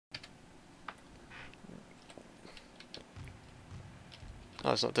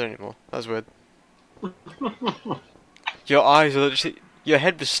Oh, it's not doing it anymore. That's weird. Your eyes are literally... Your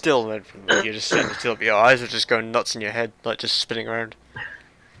head was still and everything. Like, you're just standing still, but your eyes are just going nuts in your head, like just spinning around.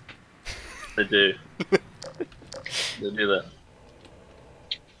 They do. They do that.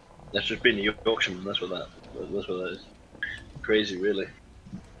 That's just being a Yorkshireman, that's what that is. Crazy, really.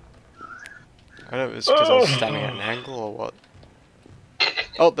 I don't know if it's because I was standing at an angle or what.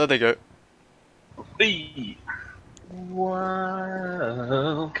 Oh, there they go. Hey.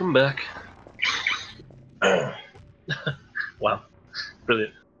 Welcome back. Wow,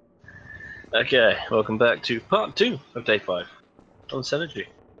 brilliant. Okay, welcome back to part 2 of day 5 on Synergy.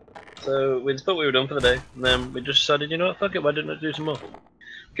 So we thought we were done for the day, and then we just decided, you know what, fuck it, why didn't I do some more?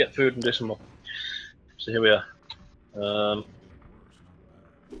 Get food and do some more. So here we are.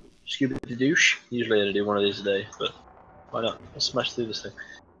 Scuba the douche. Usually I do one of these a day, but why not? Let's smash through this thing.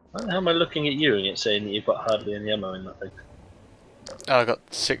 Why the hell am I looking at you and it's saying that you've got hardly any ammo in that thing? Oh, I got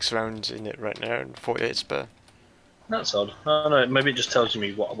 6 rounds in it right now and 48 spare. That's odd. Oh no, maybe it just tells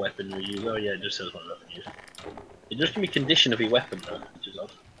me what weapon you use. Oh yeah, it just says what weapon you use. It just gives me condition of your weapon though, which is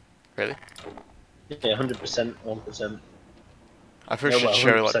odd. Really? Yeah, 100%, 1%. I pretty should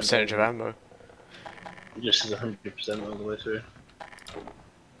show like percentage of ammo. It just says 100% all the way through.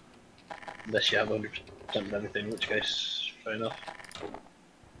 Unless you have 100% of anything, in which case, fair enough.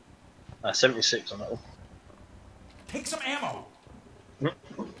 76 on that one. Take some ammo!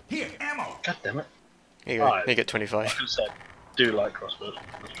 Here, ammo! God damn it. Here you go, you get 25. Like I said, do like crossbows,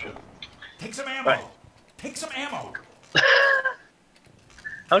 that's for sure. Take some ammo! Right. Take some ammo!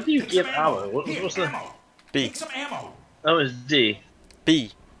 How do you give ammo? What's the... B. Take some ammo! Oh, it's D.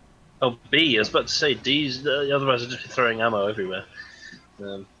 B. Oh, B. I was about to say D's, otherwise I'd just be throwing ammo everywhere.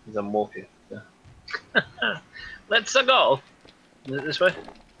 As I'm walking. Yeah. Let's go! Is it this way?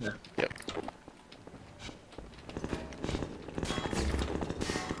 Yeah. Yep.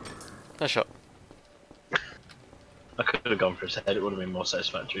 Nice shot. I could have gone for his head, it would have been more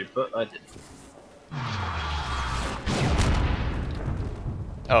satisfactory, but I didn't.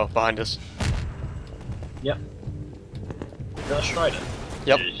 Oh, behind us. Yep. Is that a Strider?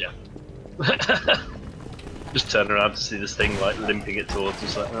 Yep. It is, yeah. Just turn around to see this thing like limping it towards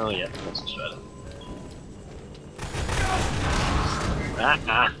us, like, oh yeah, that's a Strider.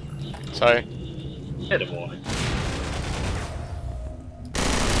 Ah! Sorry. Hit a warning.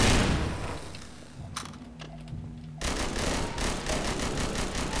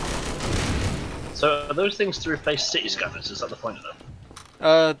 So are those things to replace city scanners? Is that the point of them?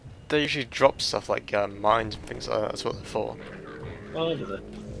 They usually drop stuff like mines and things like that. That's what they're for. Oh, do they?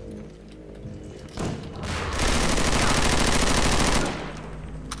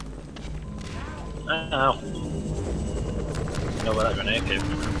 Ow! Know where that grenade came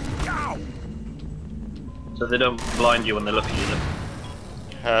from. So they don't blind you when they look at you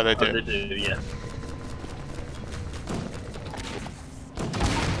then? They do. Oh, they do, yeah.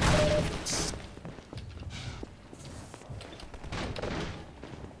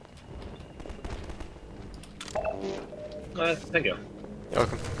 Thank you. You're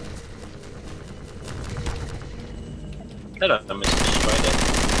welcome. Hello, Mr. Strider.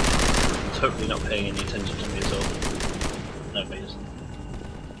 He's hopefully not paying any attention to me at all. No, he isn't.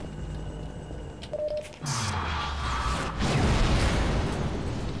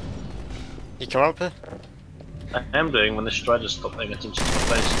 You come up here? I am doing when the Striders stop paying attention to my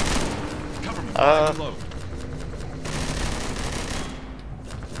face. Cover me, I reload.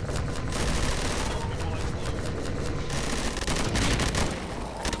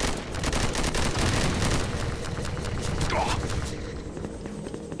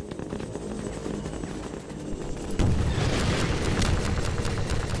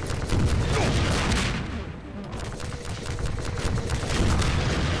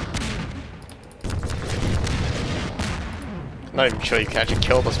 Not even sure you can actually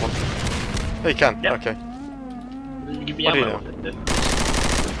kill this one. Oh, you can. Yep. Okay. Give me What do you ammo. know?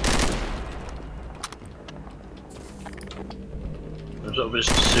 I'm sort of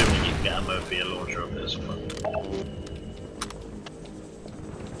just assuming you can get ammo for your launcher up there somewhere.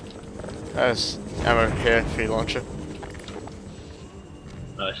 There's ammo here for your launcher.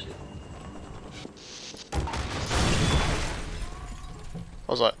 Nice. What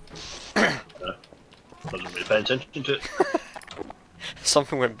was that? Wasn't really paying attention to it.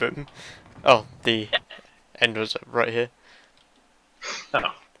 Something went boom. Oh, the end was right here.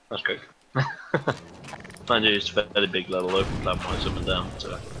 Oh, that's good. Mind you, it's a fairly big level, open plan points up and down,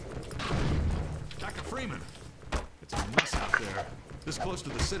 so... Dr. Freeman! It's a mess out there. This close to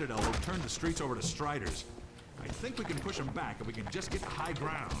the Citadel, they've turned the streets over to Striders. I think we can push them back if we can just get to high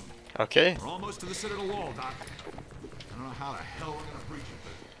ground. Okay. We're almost to the Citadel wall, Doc. don't know how the hell we're gonna breach it,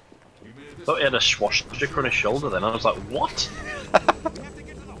 but we made it this Thought he had a swastika on his shoulder then. I was like, what? We have to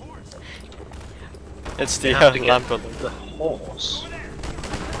get to the horse. It's the You have to lamp get building. the horse.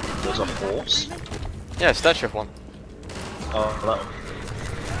 There's a horse? Yeah, statue of one. Oh, that one.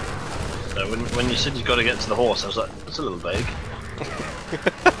 So when you said you got to get to the horse, I was like, that's a little vague.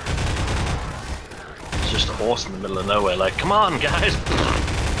 It's just a horse in the middle of nowhere, like, come on, guys!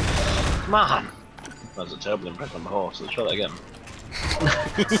 Come on! That was a terrible impression on the horse, let's try that again.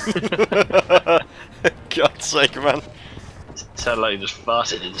 God's sake, man. It sounded like you just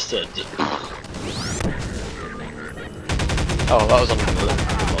farted instead. Oh, that was on the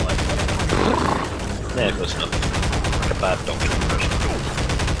Yeah, close enough. Like a bad doctor impression.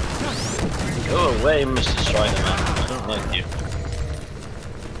 Go away, Mr. Strider Man. I don't like you.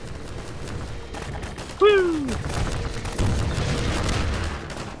 Woo!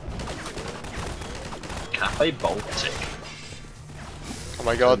 Cafe Baltic. Oh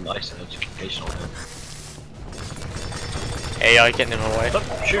my god. Nice and educational. AI getting in my way.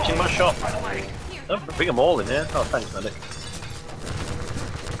 Stop shooting my shot. Don't bring them all in here. Oh, thanks, medic.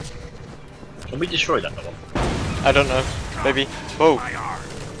 Can we destroy that one? I don't know. Maybe. Whoa.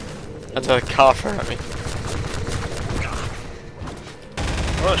 That's a car thrown at me.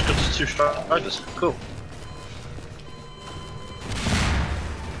 Oh, it's got 2 Striders. Cool.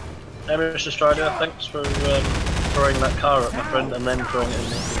 Hey, Mr. Strider, thanks for throwing that car at my friend and then throwing it in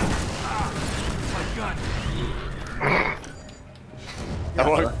me.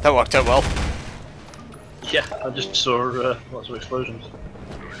 That worked out well. Yeah, I just saw lots of explosions.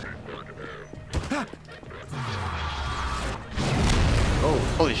 Oh,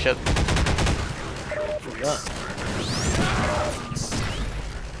 holy shit. Look at that.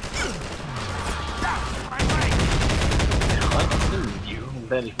 You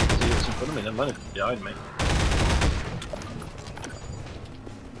barely can see what's in front of me, never mind behind me.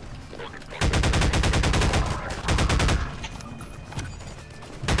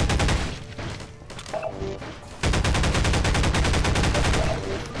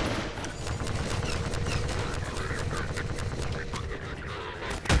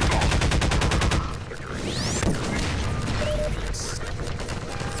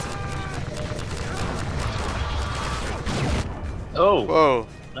 Oh! Whoa.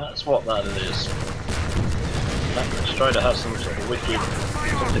 That's what that is. That Strider has some sort of wicked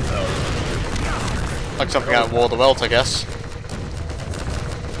something power. Like something out of War of the Worlds, I guess.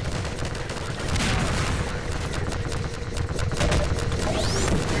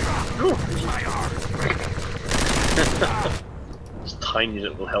 This tiny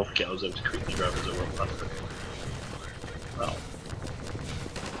little health kit I was able to quickly grab as I went past it. Well.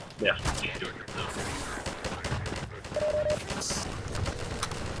 Yeah, keep doing it.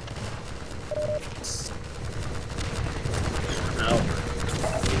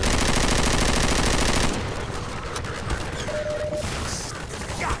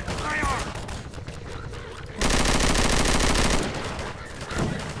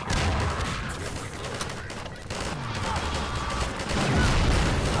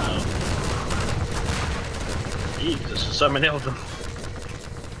 Jesus, there's so many of them.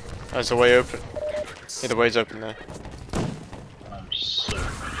 There's a way open. Yeah, the way's open there. I'm so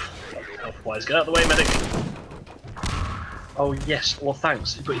health-wise. Get out of the way, medic! Oh yes, well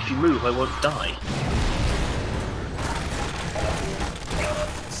thanks, but if you move I won't die.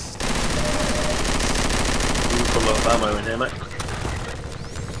 Ooh, got a lot of ammo in here, mate.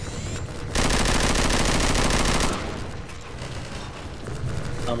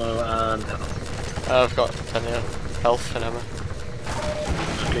 Ammo and health. I've got plenty of health and ammo.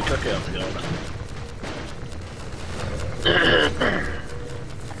 Okay, cook it up to the order.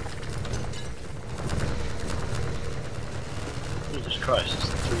 Jesus Christ, it's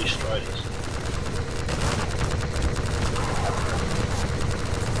 3 Striders.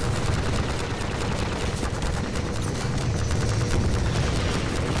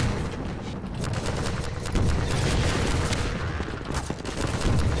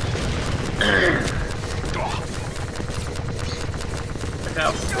 Look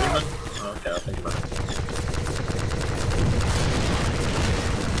out, Freeman. Okay, I'll think about it.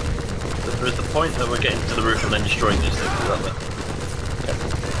 There is the point that we're getting to the roof and then destroying these things, is that there?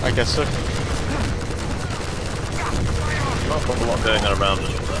 I guess so. Not a lot going on around us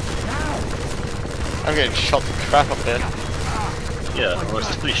with I'm getting shot the crap up here. that. Yeah, well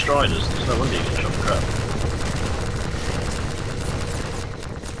there's 3 Striders, there's no wonder you get shot crap.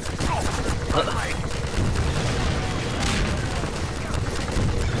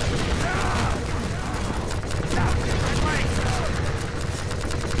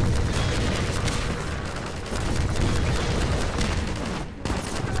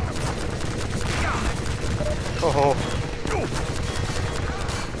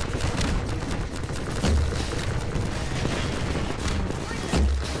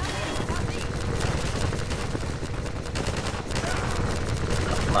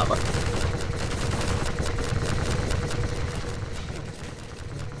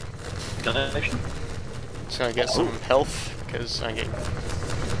 destination? Just gonna get some health, because I'm getting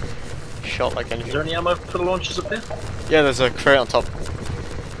shot like Is there anything. any ammo for the launchers up here? Yeah, there's a crate on top.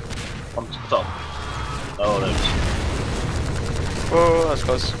 On top. Oh, there it Oh, that's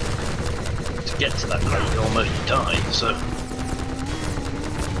close. is. To get to that crate, you almost died, so...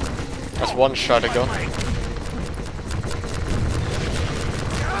 That's one Strider gun.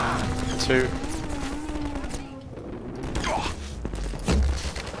 2.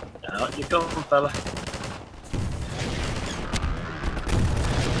 Out you go, fella.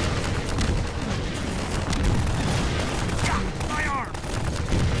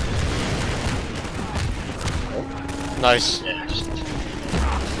 Nice. Yeah, just...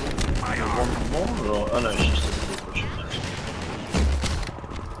 One more, or... Oh no, it's just a little push.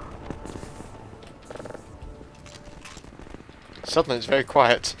 Suddenly it's very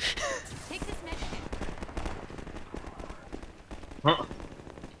quiet. Take this next hit. Huh.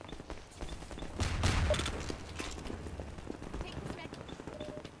 Take this next.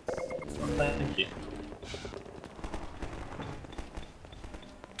 Thank you.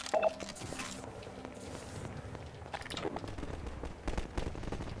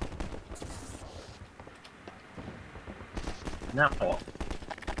 Now what?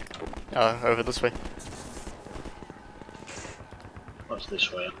 Over this way. What's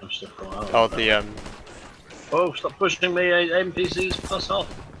this way? I'm still going. Oh, the Oh, stop pushing me, NPCs, pass off.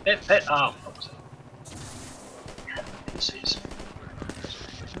 Hit. Oh, fuck's sake. NPCs.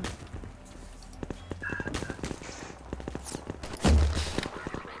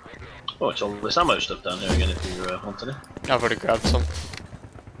 Oh, it's all this ammo stuff down here again if you wanted it. I've already grabbed some.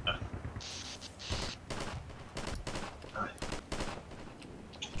 Alright.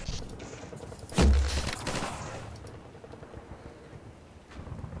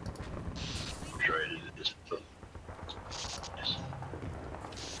 I'm sure it is, but... Yes.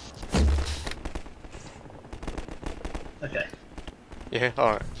 Okay. Yeah,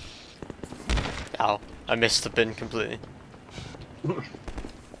 alright. Ow. I missed the bin completely.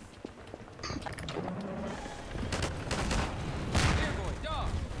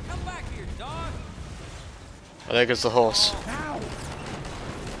 Oh, there goes the horse.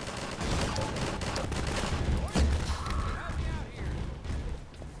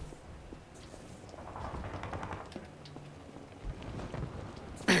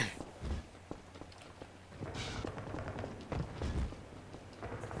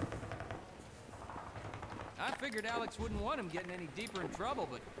 I figured Alex wouldn't want him getting any deeper in trouble,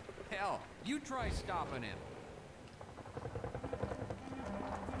 but hell, you try stopping him.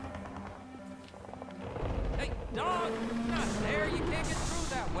 Hey, dog! Not there! You can't get through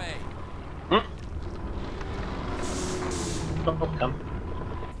that way! Oh, come.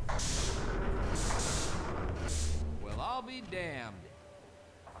 Well, I'll be damned.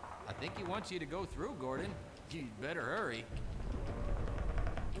 I think he wants you to go through, Gordon. You'd better hurry.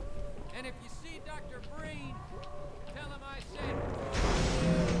 And if you see Dr. Breen, tell him I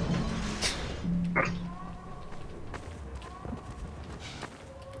said...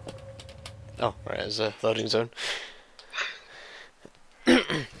 Oh, right, there's a loading zone.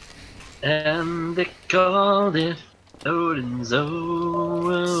 And they called it loading zone.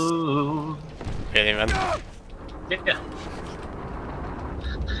 Really, man? Yeah.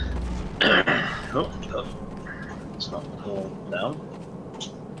 Oh, God. It's not fall down.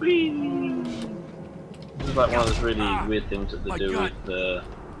 Whee! This is like one of those really weird things that they do with the...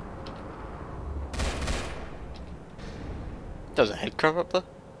 There's a head crab up there?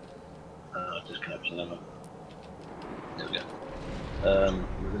 just capture them. There we go.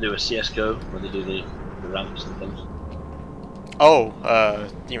 They do a CSGO where they do the ramps and things. Oh,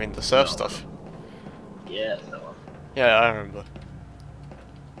 you mean the surf stuff? Yeah, that one. Yeah, I remember.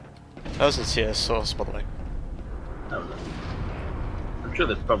 That was in CS Source, by the way. That was it. I'm sure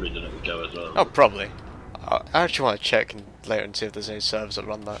they've probably done it with Go as well. Oh, probably. I actually want to check later and see if there's any servers that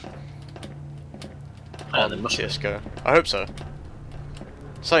run that. There On must be. CSGO. I hope so.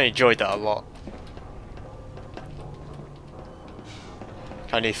 So I enjoyed that a lot.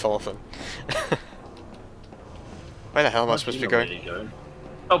 I need fall off them. Where the hell am I supposed to be going?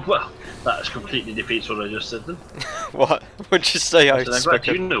 Oh well, that completely defeats what I just said then. What? What'd you say? I'm glad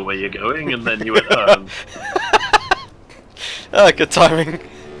you know where you're going, and then you went, Ah, good timing.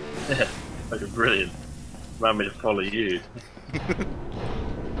 yeah, like brilliant. Allowed me to follow you.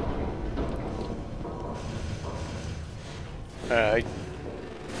 Alright.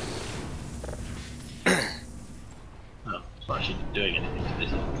 Oh, it's not actually doing anything to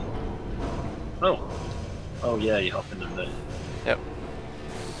this. Oh. Oh yeah, you hop in them there. Yep.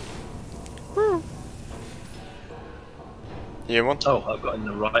 You in one? Oh, I've got in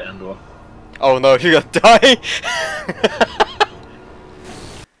the right hand one. Oh no, you're gonna die!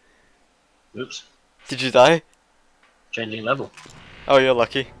 Oops. Did you die? Changing level. Oh, you're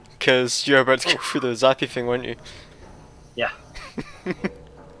lucky. Because you were about to go through the zappy thing, weren't you? Yeah. That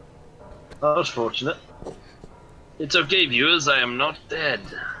was fortunate. It's okay, viewers, I am not dead.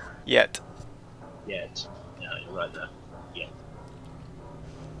 Yet. Yet. Yeah, you're right there. Yeah.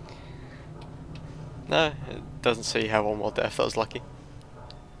 No, it doesn't say you have one more death, that was lucky.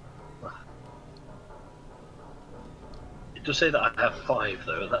 It does say that I have 5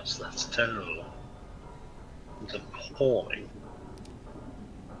 though, that's terrible. It's appalling.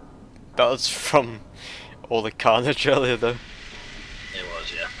 That was from all the carnage earlier though. It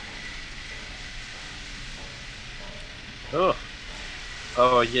was, yeah. Oh!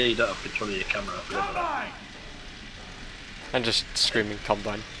 Oh yeah, you don't have control of your camera, I forgot about that. And just screaming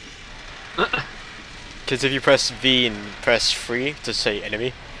combine. Because if you press V and press 3 to say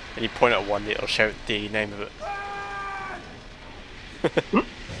enemy, and you point at one, it'll shout the name of it. You waiting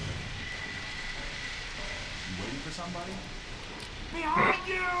for somebody? Behind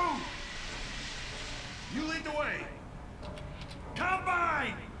you! You lead the way!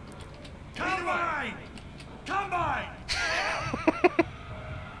 Combine! Combine! Combine!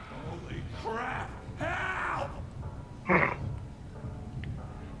 Holy crap! Help!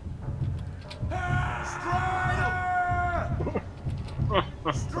 Strider!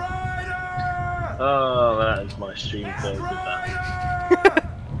 Strider! Oh, that is my stream filled with that.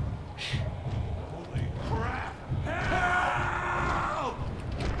 Holy crap! Help!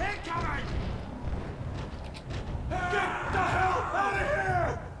 Incoming! Get the hell out of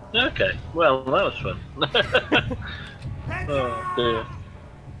here! Okay, well, that was fun. Oh dear.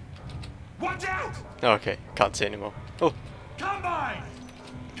 Watch out! Okay, can't see anymore. Oh, Combine!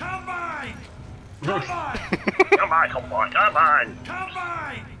 Combine! Combine! Come on, come on, come on!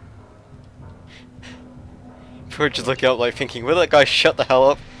 Combine! we're just looking out like thinking, will that guy shut the hell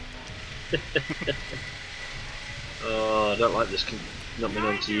up? Oh, I don't like this not being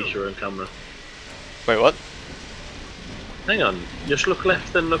able to use your own camera. Wait, what? Hang on, just look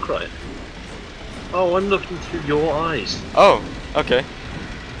left then look right. Oh, I'm looking through your eyes. Oh, okay.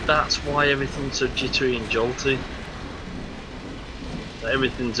 That's why everything's so jittery and jolty.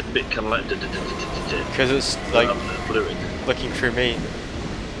 Everything's a bit kind of like Because it's like fluid. looking through me.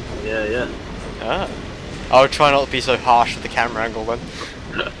 Yeah, yeah. Ah. I'll try not to be so harsh with the camera angle then.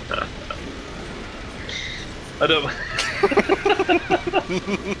 I don't.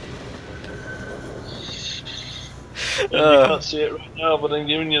 You can't see it right now, but I'm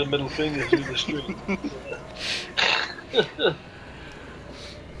giving you the middle finger through the street.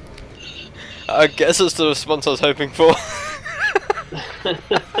 I guess it's the response I was hoping for.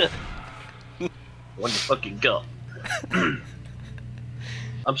 What you fucking got?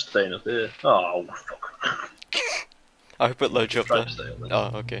 I'm staying up here. Oh, fuck. I hope it loads you up Try there. to stay up there.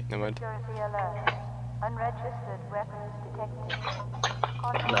 Oh, okay, never mind. Jersey alert. Unregistered weapons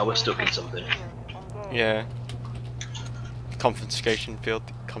detected. Now we're stuck in something. Yeah. Confiscation field.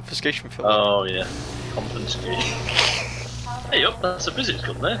 Confiscation field? Oh, yeah. Confiscation. Hey, up, that's a physics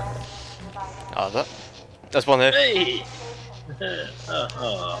gun there. Oh, that. There's one here. Hey!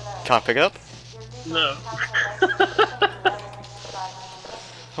 Oh, Can't pick it up? no.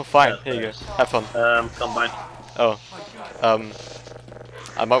 Oh, fine. Here you go. Have fun. Combine. Oh.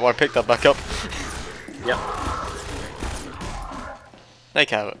 I might want to pick that back up. Yep. They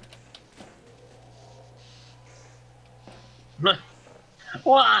can have it.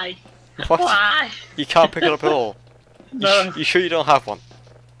 Why? What? Why? You can't pick it up at all. No. You sure you don't have one?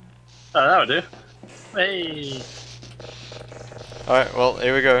 Oh, that'll do. Hey! Alright, well,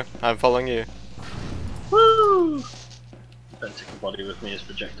 here we go. I'm following you. Woo! Don't take the body with me as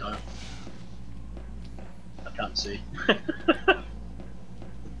projectile. I can't see.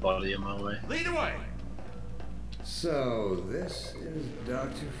 Body in my way. Lead the way! So, this is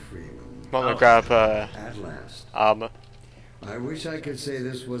Dr. Freeman. I'm gonna grab At last. armor. I wish I could say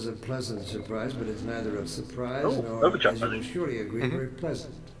this was a pleasant surprise, but it's neither a surprise Oh, nor, overcharge, as you will buddy. surely agree, very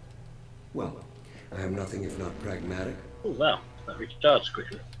pleasant. Well, I am nothing if not pragmatic. Oh wow, that recharged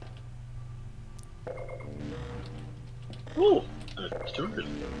quickly. Oh, it's 200.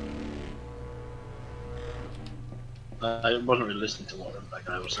 I wasn't really listening to what that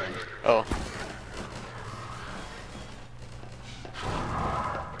guy was saying. Oh.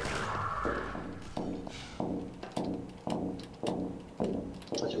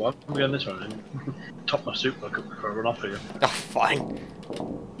 That's what I'm going this one then. Top my soup bucket before I run off here. Oh, fine.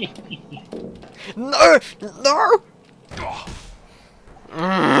 No! No!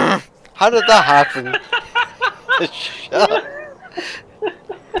 How did that happen? Shut up.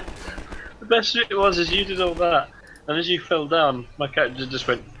 I best bit was is you did all that, and as you fell down, my character just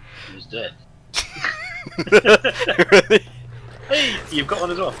went, he's dead. Really? Hey, you've got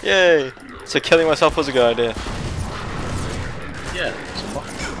one as well. Yay! So killing myself was a good idea. Yeah, it's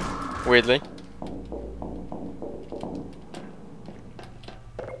fine. Weirdly.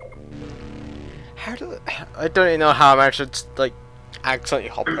 How do I don't even know how I managed to like accidentally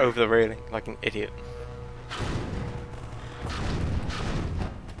hop over the railing like an idiot.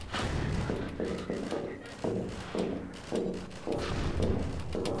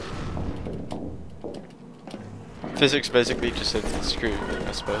 Physics basically just said screw,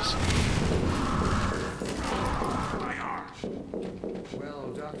 I suppose.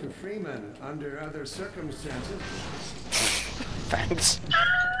 Well, Dr. Freeman, under other circumstances. Thanks.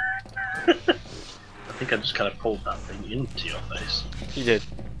 I think I just kind of pulled that thing into your face. You did.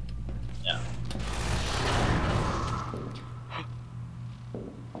 Yeah.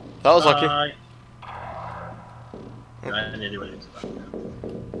 That was lucky. I nearly went into that.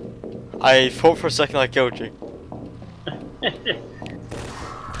 I thought for a second I killed you.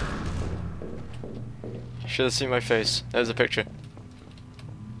 Should have seen my face. There's a picture.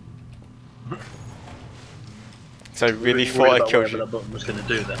 So I really thought I killed you. That button was going to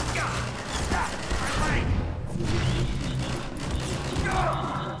do then.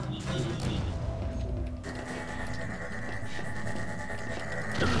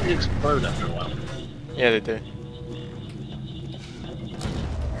 Doesn't they explode after a while? Yeah, they do.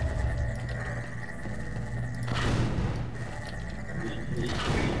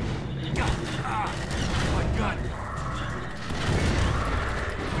 My gun!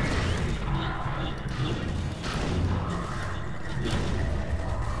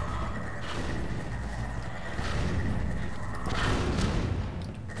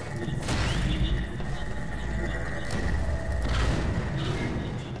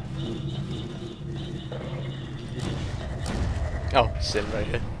 Oh, sitting right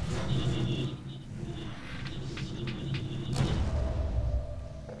here.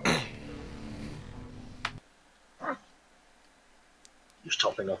 Just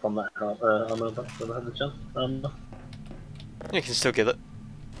topping up on that armor back that I had the chance. You can still get it.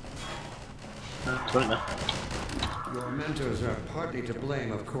 20 now. Your mentors are partly to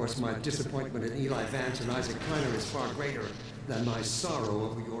blame. Of course, my disappointment in Eli Vance and Isaac Kleiner is far greater than my sorrow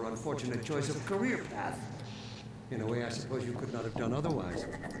over your unfortunate choice of career path. In a way, I suppose you could not have done otherwise.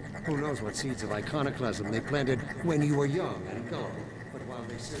 Who knows what seeds of iconoclasm they planted when you were young and gullible. But while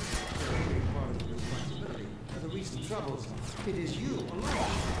they certainly carry a part of the responsibility for the recent troubles, it is you alone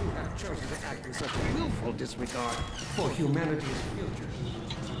who have chosen to act with such willful disregard for humanity's future.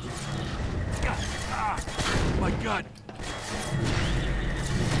 My gun!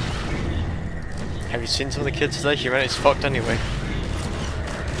 Have you seen some of the kids today? Humanity's fucked anyway.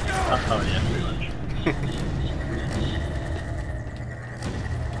 Oh yeah, pretty much.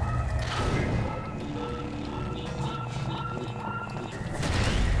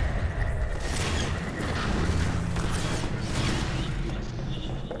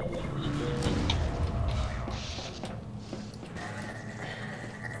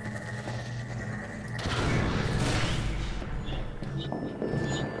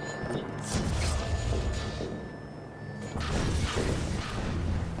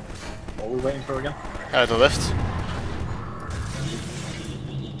 What are we waiting for again? The lift.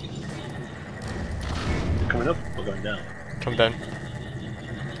 Coming up or going down? Come down.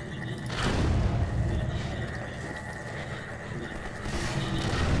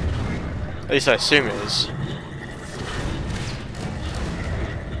 At least I assume it is.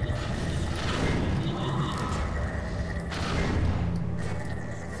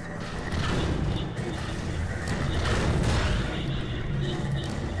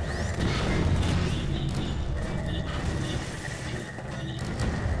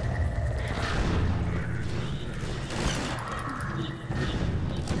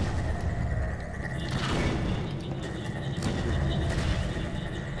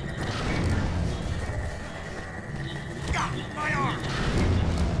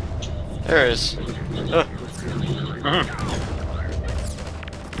 There it is.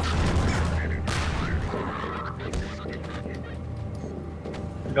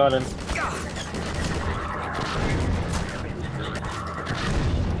 Got him.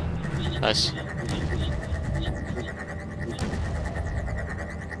 Nice.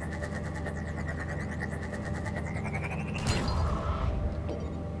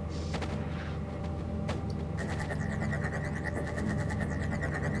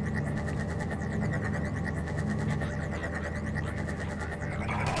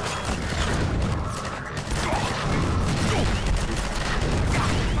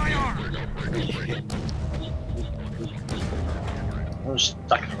 just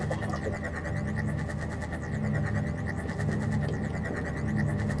stack them.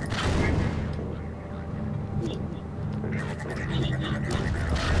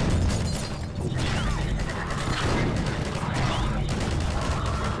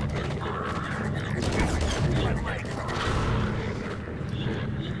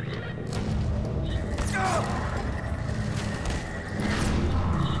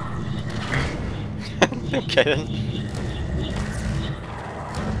 Okay then.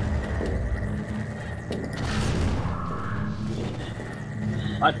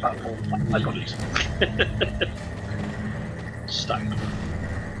 My platform, I got it. Stack them.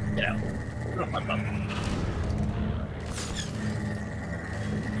 Get out. Get off my platform.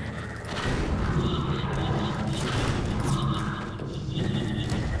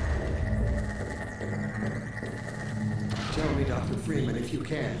 Tell me, Dr. Freeman, if you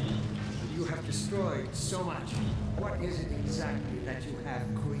can. You have destroyed so much. What is it exactly that you have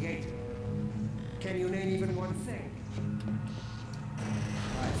created? Can you name even one thing?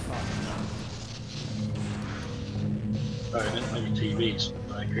 I thought Oh, I didn't make TVs.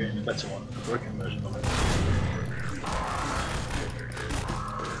 I created a better one, a broken version of it.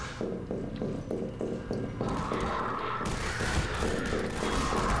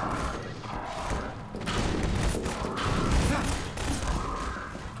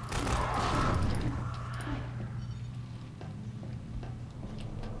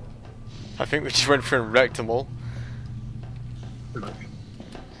 I think we just went through and wrecked them all. Pretty much.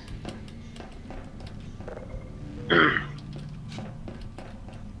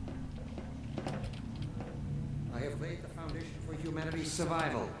 I have laid the foundation for humanity's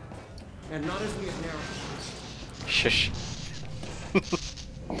survival. And not as we have narrowed. Shush.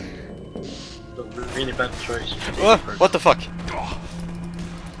 The really bad choice. Oh, what the fuck?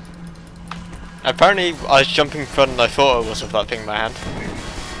 Apparently I was jumping further than I thought I was with that thing in my hand.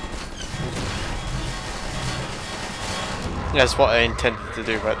 Yeah, that's what I intended to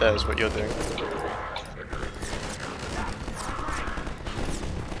do right there, is what you're doing.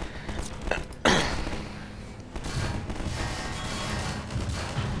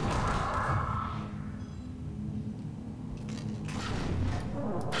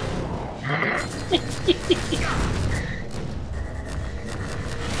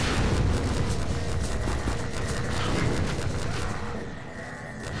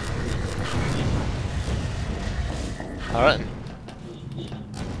 Alright.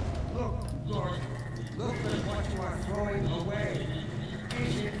 Look, Lord. Look at what you are throwing away.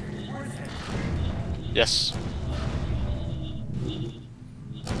 Is it worth it? Yes.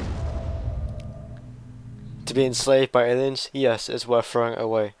 To be enslaved by aliens? Yes, it's worth throwing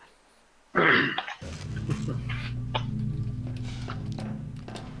away.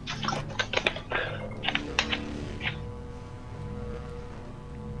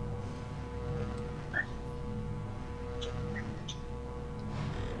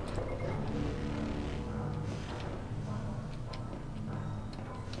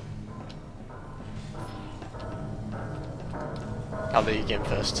 I'll let you get in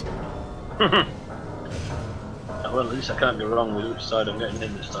first. Well, at least I can't go wrong with which side I'm getting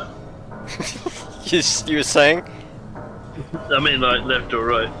in this time. You were saying? I mean, like left or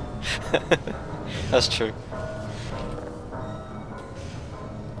right. That's true.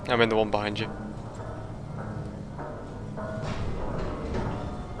 I'm in the one behind you.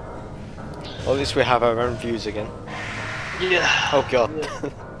 Well, at least we have our own views again. Yeah. Oh god. Yeah.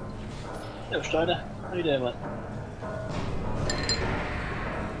 Yo, Strider, how you doing, mate?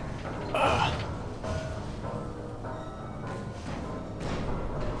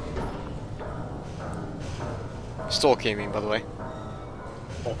 Stalking, you mean, by the way.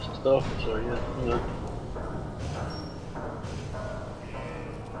 That's the stuff, sorry, yeah.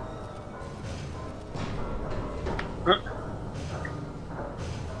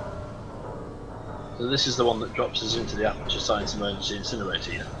 So this is the one that drops us into the Aperture Science Emergency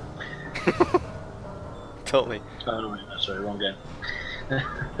Incinerator, yeah? Totally. Oh no, wait, no, sorry, wrong game.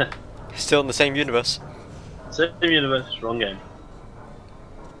 Still in the same universe. Same universe, wrong game.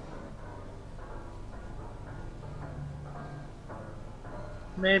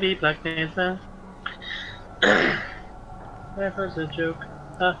 Maybe Black Mesa. That was a joke.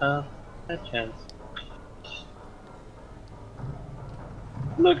 Haha, a chance.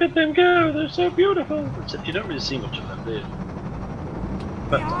 Look at them go, they're so beautiful! Except you don't really see much of them, do you?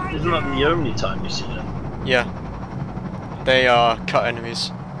 But isn't that the only time you see them? Yeah. They are cut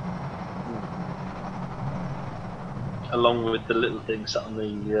enemies. Along with the little thing sat on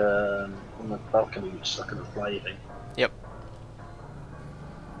the balcony, which is like a fly thing. Yep.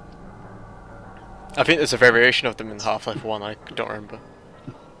 I think there's a variation of them in Half-Life 1, I don't remember.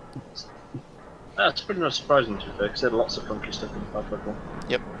 That's pretty much surprising to be fair, because they had lots of funky stuff in Far Cry 4.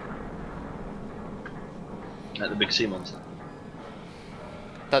 Yep. Like the big sea monster.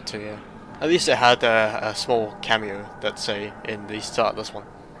 That too, yeah. At least it had a small cameo, let's say, in the start of this one.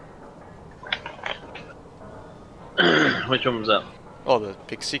 Which one was that? Oh, the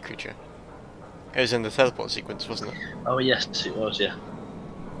big sea creature. It was in the teleport sequence, wasn't it? Oh yes, it was, yeah.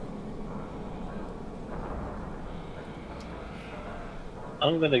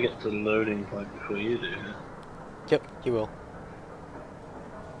 I'm gonna get to the loading point before you do. Yep, you will.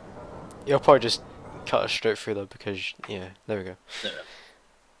 You'll probably just cut us straight through though, because, yeah, there we go.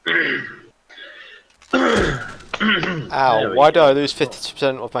 Ow, why did I lose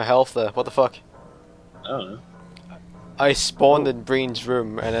 50% of my health there? What the fuck? I don't know. I spawned in Breen's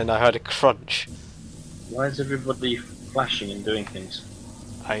room and then I heard a crunch. Why is everybody flashing and doing things?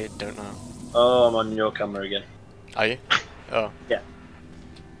 I don't know. Oh, I'm on your camera again. Are you? Oh. Yeah.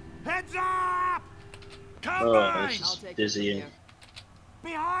 Heads up! Oh, this is dizzying.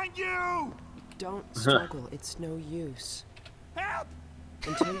 Behind you! Don't struggle, it's no use. Help!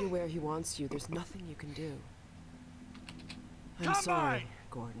 Until you're where he wants you, there's nothing you can do. I'm Come sorry, on!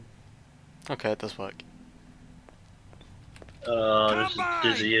 Gordon. Okay, it does work. Oh, this is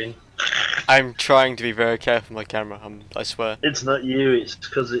dizzying. I'm trying to be very careful with my camera, I swear. It's not you, it's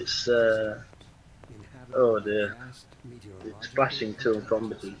because it's, oh dear. It's flashing to and from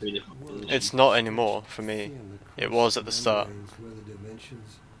between three different positions. It's not anymore, for me. It was at the start.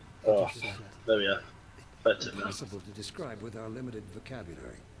 Oh, there we are. Better now. Impossible to describe with our limited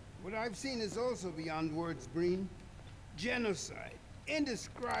vocabulary. What I've seen is also beyond words, Breen. Genocide.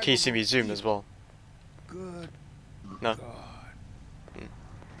 Indescribable. Can you see me zoom as well? Good No? God.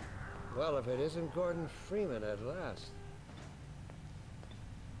 Well, if it isn't Gordon Freeman at last.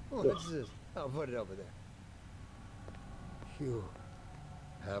 Oh, what's this? I'll put it over there. You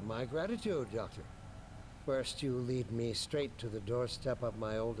have my gratitude, Doctor. First you lead me straight to the doorstep of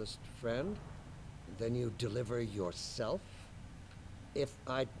my oldest friend, and then you deliver yourself. If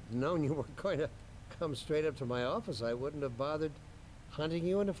I'd known you were going to come straight up to my office, I wouldn't have bothered hunting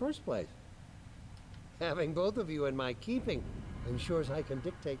you in the first place. Having both of you in my keeping ensures I can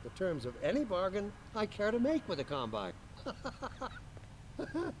dictate the terms of any bargain I care to make with the Combine.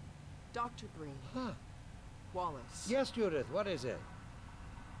 Dr. Breen. Huh. Wallace. Yes, Judith, what is it?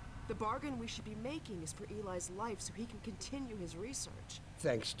 The bargain we should be making is for Eli's life so he can continue his research.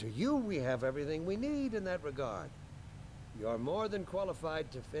 Thanks to you, we have everything we need in that regard. You're more than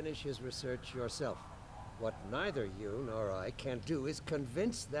qualified to finish his research yourself. What neither you nor I can do is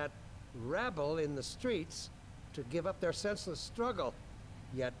convince that rabble in the streets to give up their senseless struggle.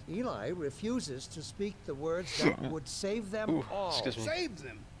 Yet Eli refuses to speak the words that would save them all. Excuse me. Save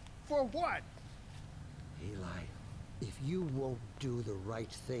them? For what? Eli, if you won't do the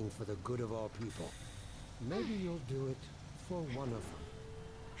right thing for the good of all people, maybe you'll do it for one of them.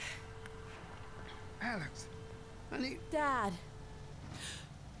 Alex, honey, Dad.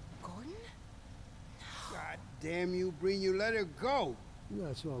 Gordon? God damn you, Breen, you let her go.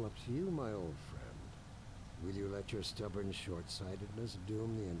 That's all up to you, my old friend. Will you let your stubborn short-sightedness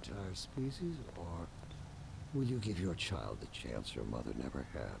doom the entire species, or will you give your child the chance your mother never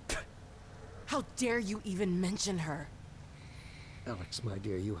had? How dare you even mention her? Alex, my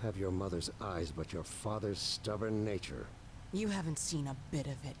dear, you have your mother's eyes, but your father's stubborn nature. You haven't seen a bit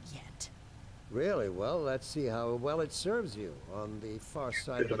of it yet. Really? Well, let's see how well it serves you on the far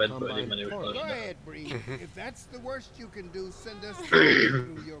side Could of the have been put him Combine anyway, portal. Go wasn't it? ahead, Breen. If that's the worst you can do, send us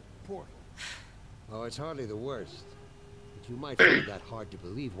through your portal. Oh, it's hardly the worst. But you might find that hard to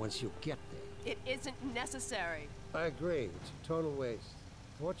believe once you get there. It isn't necessary. I agree. It's a total waste.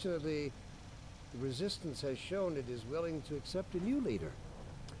 Fortunately, the Resistance has shown it is willing to accept a new leader.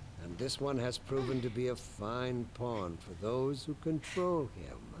 And this one has proven to be a fine pawn for those who control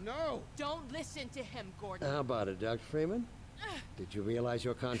him. No. Don't listen to him, Gordon. How about it, Dr. Freeman? Did you realize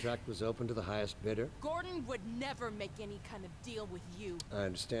your contract was open to the highest bidder? Gordon would never make any kind of deal with you. I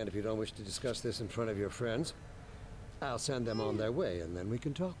understand if you don't wish to discuss this in front of your friends. I'll send them on their way, and then we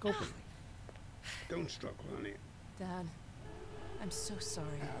can talk openly. Don't struggle, honey. Dad, I'm so sorry.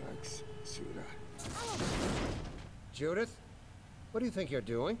 Alex, sweetheart. Judith, what do you think you're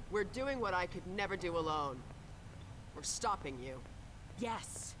doing? We're doing what I could never do alone. We're stopping you.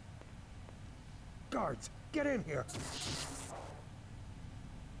 Yes. Guards, get in here!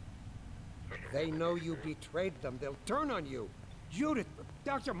 They know you betrayed them. They'll turn on you. Judith,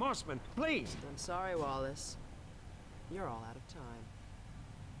 Dr. Mossman, please! I'm sorry, Wallace. You're all out of time.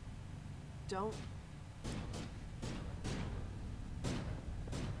 Don't...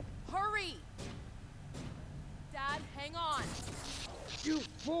 Hurry! Dad, hang on! You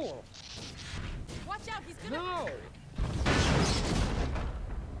fool! Watch out, he's gonna... No!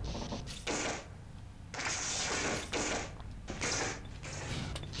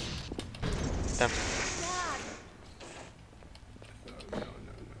 Damn. No,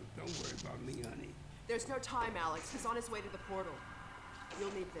 don't worry about me, honey. There's no time, Alex. He's on his way to the portal.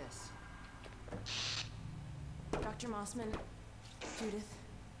 You'll need this. Dr. Mossman, Judith,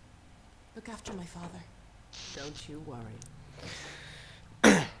 look after my father. Don't you worry.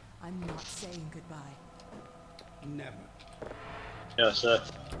 I'm not saying goodbye. Never. Yeah, sir.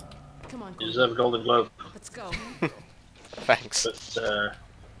 Come on, You Gordon. deserve a Golden Globe. Let's go. Thanks.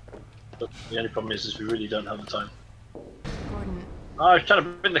 But the only problem is we really don't have the time. Gordon, Oh, I was trying to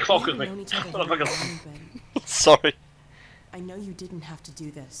bring the clock we with me. haven't known each other very Motherfucker. long, but Sorry. I know you didn't have to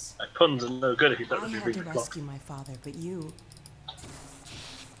do this. Like, puns are no good if you don't I really had read to the clock. rescue my father, but you...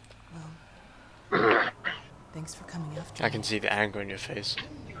 Well... Thanks for coming after I me. can see the anger in your face.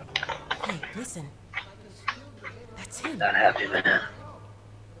 Hey, listen. That's him. Not happy, man.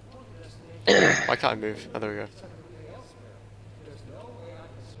 Why can't I move? Oh, there we go.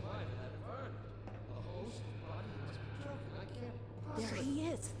 There he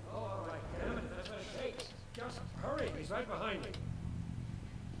is. Just hurry, he's right behind me.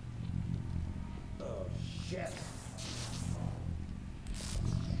 Oh, shit.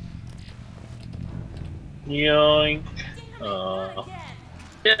 Yoink. Damn it, not again.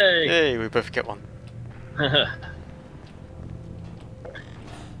 Yay! Yay, we both get one. The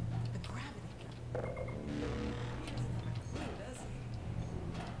gravity.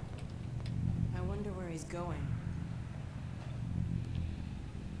 I wonder where he's going.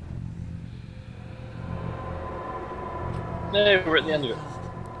 No, we're at the end of it.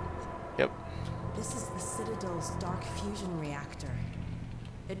 Yep. This is the Citadel's dark fusion reactor.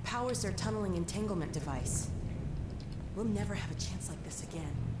 It powers their tunneling entanglement device. We'll never have a chance like this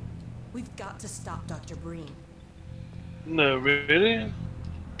again. We've got to stop Dr. Breen. No, really?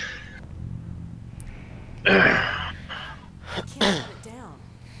 I can't shut it down.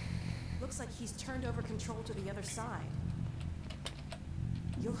 Looks like he's turned over control to the other side.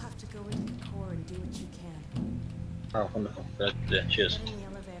 You'll have to go into the core and do what you can. Oh, wonderful. Yeah, cheers. Get in the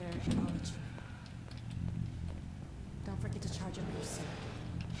elevator and I'll let you know. Don't forget to charge up your suit.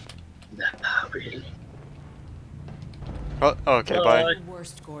 Nah, really. Oh, okay, Bye. bye. The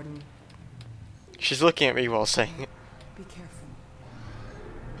worst, Gordon. She's looking at me while saying it. Be careful.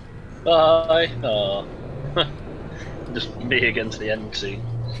 Bye. Oh. Just me against the end scene.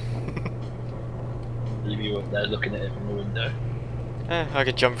 Leave you up there looking at it from the window. I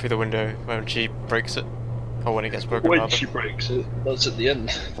could jump through the window when she breaks it. Or when it gets broken, When rather. she breaks it, that's at the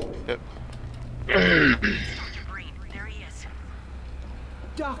end. Yep.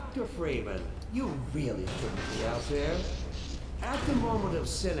 Dr. Freeman, you really shouldn't be out there. At the moment of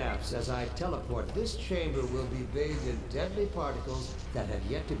synapse, as I teleport, this chamber will be bathed in deadly particles that have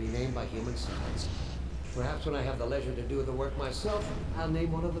yet to be named by human science. Perhaps when I have the leisure to do the work myself, I'll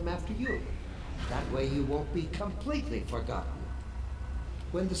name one of them after you. That way you won't be completely forgotten.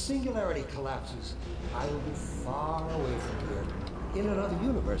 When the singularity collapses, I will be far away from here, in another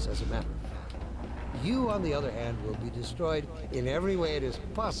universe, as a matter of fact. You, on the other hand, will be destroyed in every way it is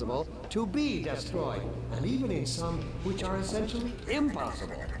possible to be destroyed, and even in some which are essentially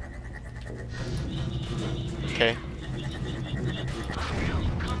impossible. Okay.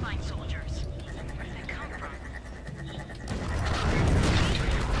 Combine soldiers. Where did they come from?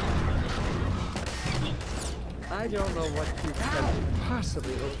 I don't know what you can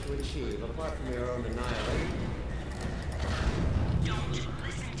possibly hope to achieve, apart from your own annihilation. Don't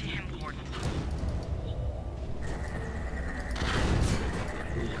listen to him, Gordon.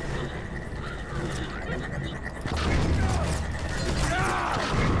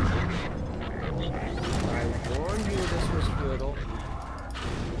 I warned you this was futile.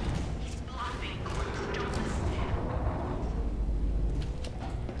 He's bluffing, Gordon. Don't listen to him.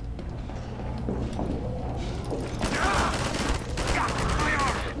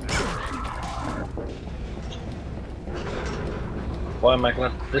 Why am I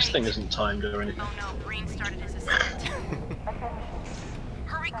glad this thing isn't timed or anything? Oh no, Breen started his ascent.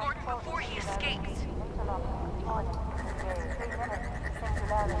 Hurry, Gordon, before he escapes.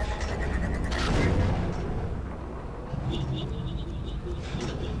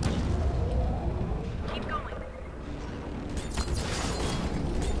 Keep going.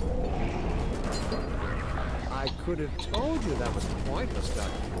 I could have told you that was pointless, Dr.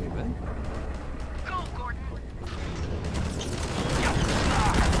 Freeman. Go, Gordon.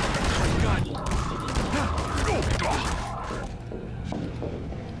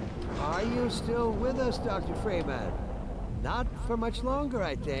 Are you still with us, Dr. Freeman? Not for much longer,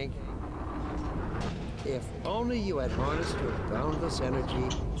 I think. If only you had harnessed your boundless energy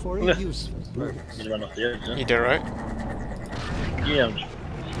for a useful purpose. You run off the edge, huh? You did right. Yeah.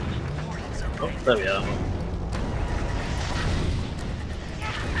 Oh, there we are.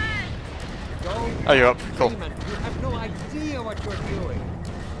 Oh, you're up. Cool. Freeman, you have no idea what you're doing.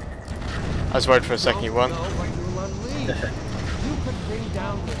 I was worried for a second you weren't. Know what you'll unleash. You could bring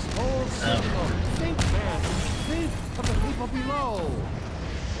down this whole citadel. Think, man. Think of the people below.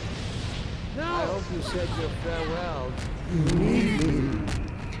 Now, I hope you said your farewell. You need me.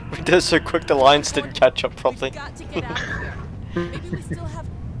 We did it so quick the lines didn't catch up properly. We've got to get out of here. Maybe we still have.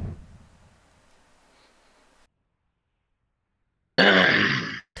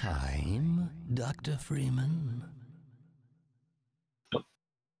 Time, Dr. Freeman?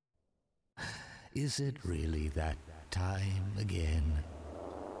 Is it really that time again?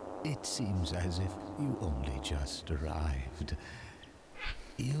 It seems as if you only just arrived.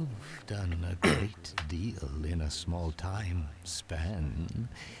 You've done a great deal in a small time span.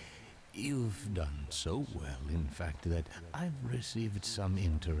 You've done so well, in fact, that I've received some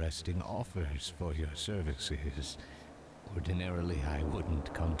interesting offers for your services. Ordinarily, I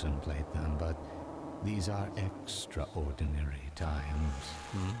wouldn't contemplate them, but these are extraordinary times.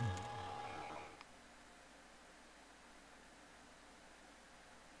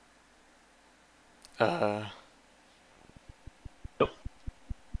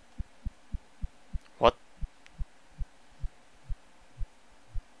 What?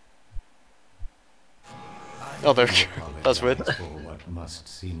 Oh, there we go. That's weird. For what must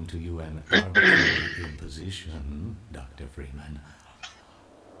seem to you an arbitrary imposition, Dr. Freeman.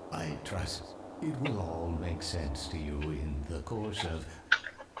 I trust it will all make sense to you in the course of...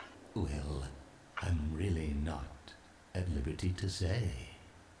 Well, I'm really not at liberty to say.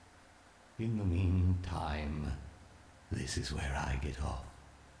 In the meantime, this is where I get off.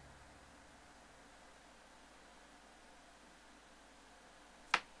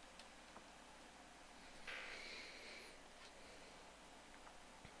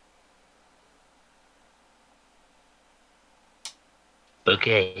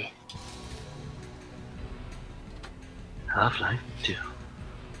 Okay. Half-Life 2.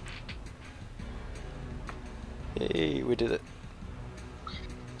 Hey, we did it.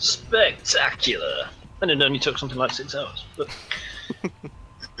 Spectacular! And it only took something like 6 hours, but...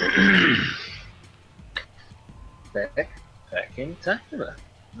 Spectacular.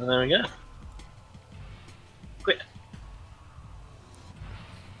 And there we go. Quit.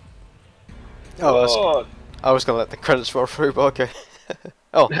 Oh, I was gonna let the credits roll through, but okay.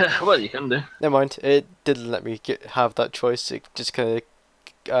 Oh. Well, you can do. Never mind. It didn't let me have that choice. It just kind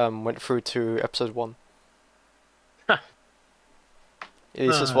of went through to episode 1. At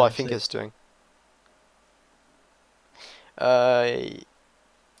least that's what I think it's doing. What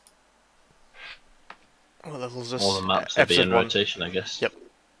level is this? All the maps will be in rotation, I guess. Yep.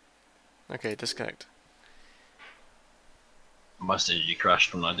 Okay, disconnect. My stage you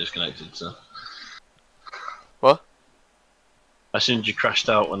crashed when I disconnected, so... What? I assumed you crashed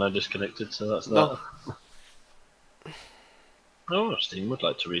out when I disconnected, so that's no. that. Oh, Steam would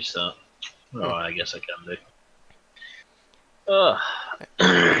like to restart. Oh, I guess I can do.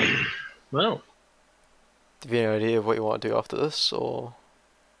 Well. Do you have any idea of what you want to do after this, or...?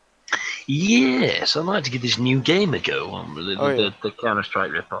 Yes, I'd like to give this new game a go on the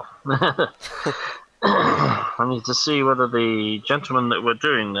Counter-Strike rip-off. I need to see whether the gentlemen that were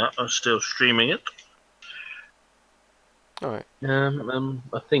doing that are still streaming it. Alright.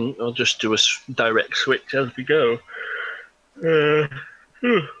 I think I'll just do a direct switch as we go. There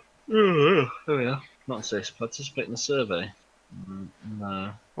we are. Not safe to participate in the survey.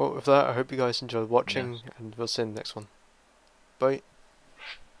 No. Well, with that, I hope you guys enjoyed watching, and we'll see you in the next one. Bye.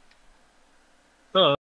 Bye.